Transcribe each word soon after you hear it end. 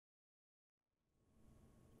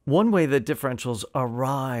One way that differentials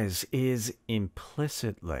arise is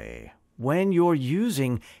implicitly, when you're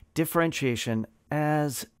using differentiation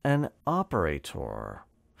as an operator.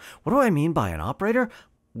 What do I mean by an operator?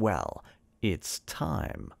 Well, it's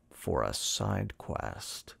time for a side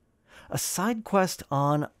quest. A side quest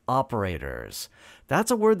on operators. That's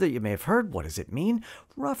a word that you may have heard. What does it mean?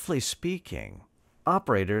 Roughly speaking,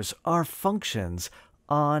 operators are functions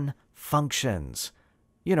on functions.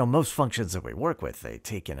 You know, most functions that we work with, they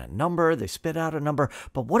take in a number, they spit out a number.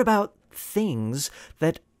 But what about things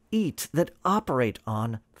that operate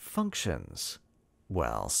on functions?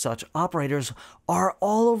 Well, such operators are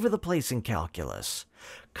all over the place in calculus.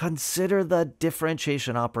 Consider the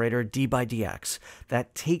differentiation operator d by dx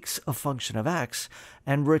that takes a function of x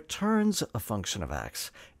and returns a function of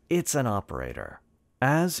x. It's an operator.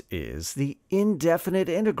 As is the indefinite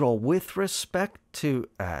integral with respect to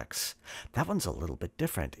x. That one's a little bit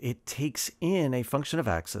different. It takes in a function of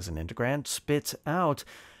x as an integrand, spits out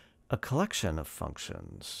a collection of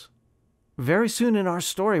functions. Very soon in our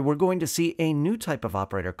story, we're going to see a new type of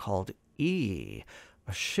operator called e,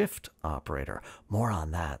 a shift operator. More on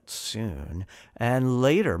that soon. And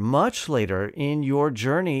later, much later in your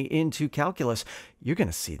journey into calculus, you're going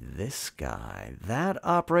to see this guy. That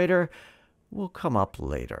operator will come up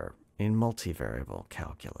later in multivariable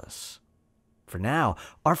calculus. For now,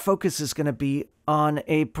 our focus is going to be on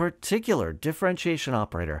a particular differentiation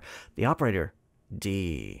operator, the operator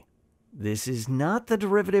d. This is not the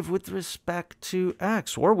derivative with respect to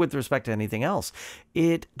x or with respect to anything else.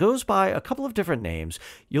 It goes by a couple of different names.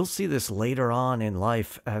 You'll see this later on in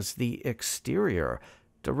life as the exterior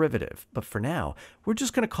derivative. But for now, we're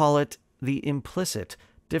just going to call it the implicit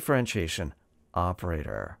differentiation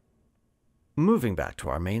operator. Moving back to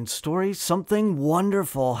our main story, something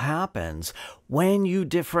wonderful happens when you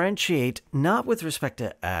differentiate not with respect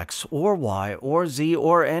to x or y or z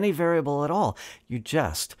or any variable at all. You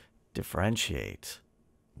just differentiate.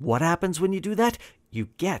 What happens when you do that? You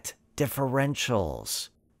get differentials.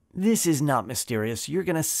 This is not mysterious. You're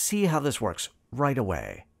going to see how this works right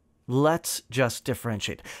away. Let's just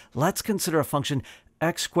differentiate. Let's consider a function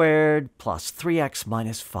x squared plus 3x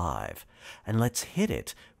minus 5. And let's hit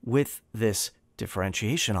it with this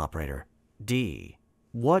differentiation operator, d.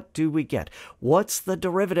 What do we get? What's the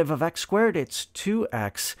derivative of x squared? It's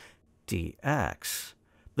 2x dx.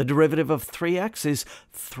 The derivative of 3x is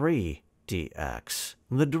 3 dx.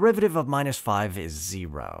 The derivative of minus 5 is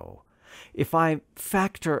 0. If I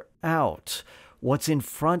factor out what's in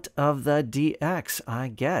front of the dx, I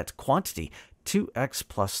get quantity 2x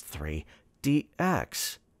plus 3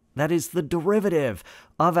 dx. That is the derivative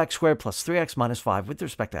of x squared plus 3x minus 5 with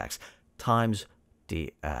respect to x times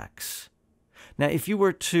dx. Now, if you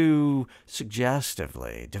were to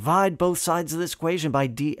suggestively divide both sides of this equation by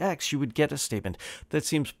dx, you would get a statement that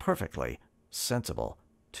seems perfectly sensible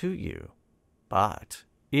to you. But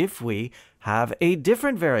if we have a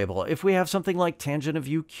different variable, if we have something like tangent of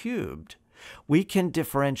u cubed, we can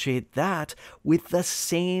differentiate that with the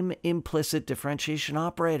same implicit differentiation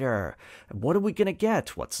operator. And what are we going to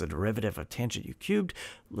get? What's the derivative of tangent u cubed?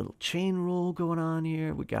 Little chain rule going on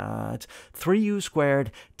here. We got 3u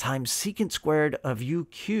squared times secant squared of u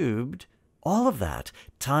cubed, all of that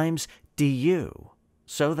times du.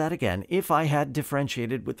 So that again, if I had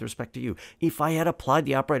differentiated with respect to u, if I had applied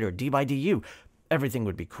the operator d by du, everything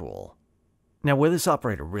would be cool. Now, where this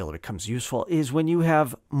operator really becomes useful is when you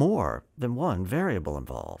have more than one variable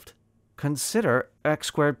involved. Consider x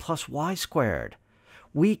squared plus y squared.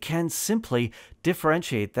 We can simply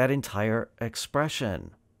differentiate that entire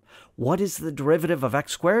expression. What is the derivative of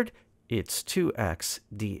x squared? It's 2x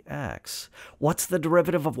dx. What's the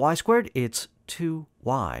derivative of y squared? It's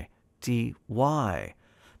 2y dy.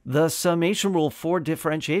 The summation rule for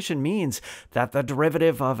differentiation means that the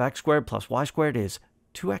derivative of x squared plus y squared is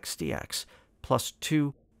 2x dx. Plus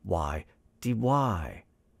 2y dy.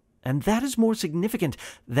 And that is more significant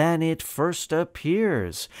than it first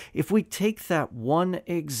appears. If we take that one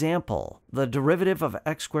example, the derivative of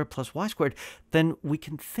x squared plus y squared, then we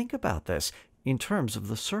can think about this in terms of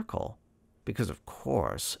the circle. Because, of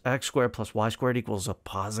course, x squared plus y squared equals a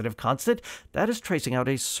positive constant. That is tracing out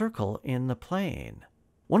a circle in the plane.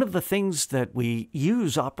 One of the things that we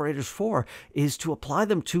use operators for is to apply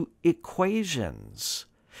them to equations.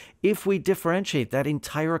 If we differentiate that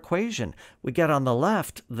entire equation, we get on the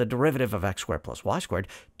left the derivative of x squared plus y squared,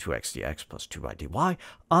 2x dx plus 2y dy.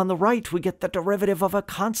 On the right, we get the derivative of a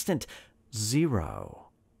constant, 0.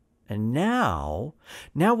 And now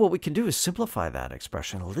what we can do is simplify that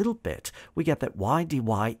expression a little bit. We get that y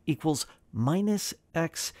dy equals minus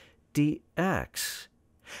x dx.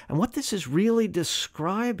 And what this is really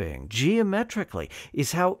describing geometrically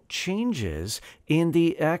is how changes in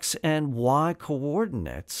the x and y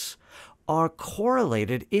coordinates are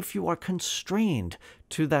correlated if you are constrained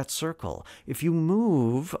to that circle. If you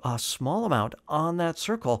move a small amount on that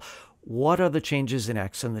circle, what are the changes in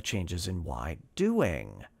x and the changes in y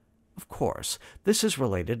doing? Of course, this is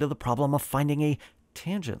related to the problem of finding a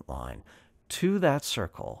tangent line to that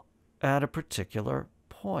circle at a particular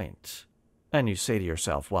point. And you say to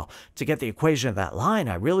yourself, well, to get the equation of that line,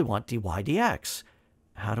 I really want dy dx.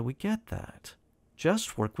 How do we get that?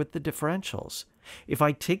 Just work with the differentials. If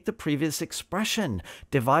I take the previous expression,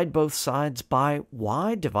 divide both sides by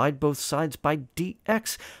y, divide both sides by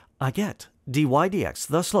dx, I get dy dx.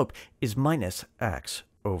 The slope is minus x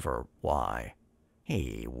over y.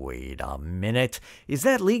 Hey, wait a minute. Is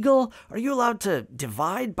that legal? Are you allowed to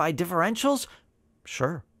divide by differentials?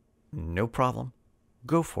 Sure, no problem.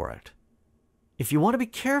 Go for it. If you want to be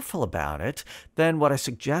careful about it, then what I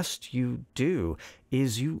suggest you do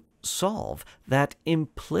is you solve that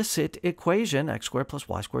implicit equation, x squared plus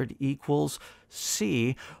y squared equals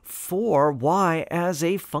c, for y as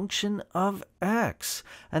a function of x,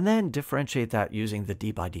 and then differentiate that using the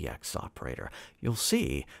d by dx operator. You'll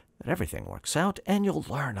see that everything works out, and you'll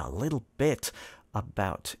learn a little bit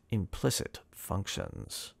about implicit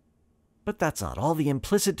functions. But that's not all. The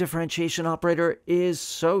implicit differentiation operator is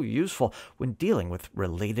so useful when dealing with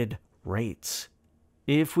related rates.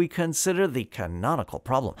 If we consider the canonical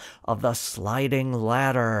problem of the sliding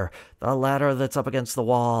ladder, the ladder that's up against the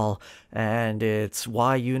wall, and it's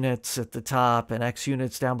y units at the top and x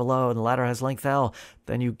units down below, and the ladder has length L,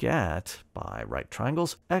 then you get, by right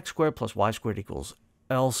triangles, x squared plus y squared equals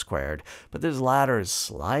L squared. But this ladder is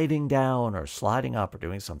sliding down or sliding up or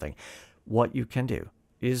doing something. What you can do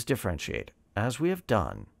is differentiate, as we have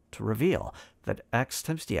done, to reveal that x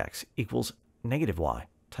times dx equals negative y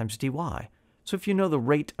times dy. So if you know the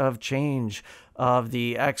rate of change of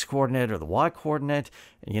the x-coordinate or the y-coordinate,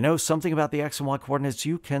 and you know something about the x and y coordinates,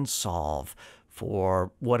 you can solve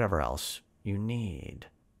for whatever else you need.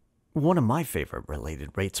 One of my favorite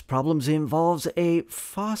related rates problems involves a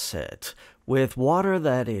faucet with water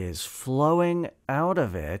that is flowing out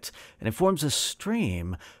of it, and it forms a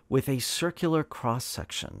stream with a circular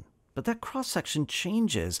cross-section. But that cross-section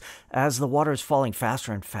changes as the water is falling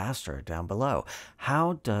faster and faster down below.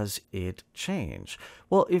 How does it change?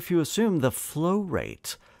 Well, if you assume the flow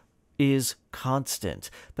rate is constant,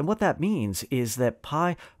 then what that means is that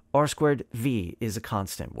pi r squared v is a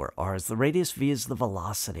constant, where r is the radius, v is the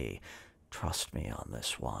velocity. Trust me on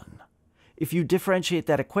this one. If you differentiate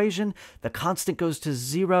that equation, the constant goes to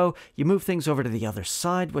 0. You move things over to the other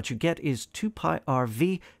side. What you get is 2 pi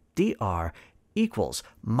rv dr equals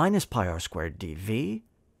minus pi r squared dv.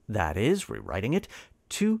 That is, rewriting it,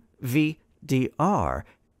 2v dr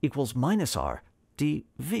equals minus r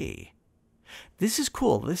dv. This is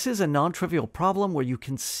cool. This is a non-trivial problem where you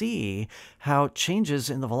can see how changes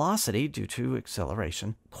in the velocity due to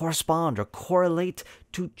acceleration correspond or correlate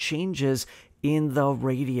to changes in the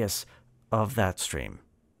radius of that stream.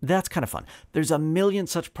 That's kind of fun. There's a million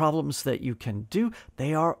such problems that you can do.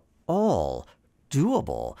 They are all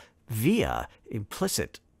doable via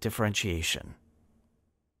implicit differentiation.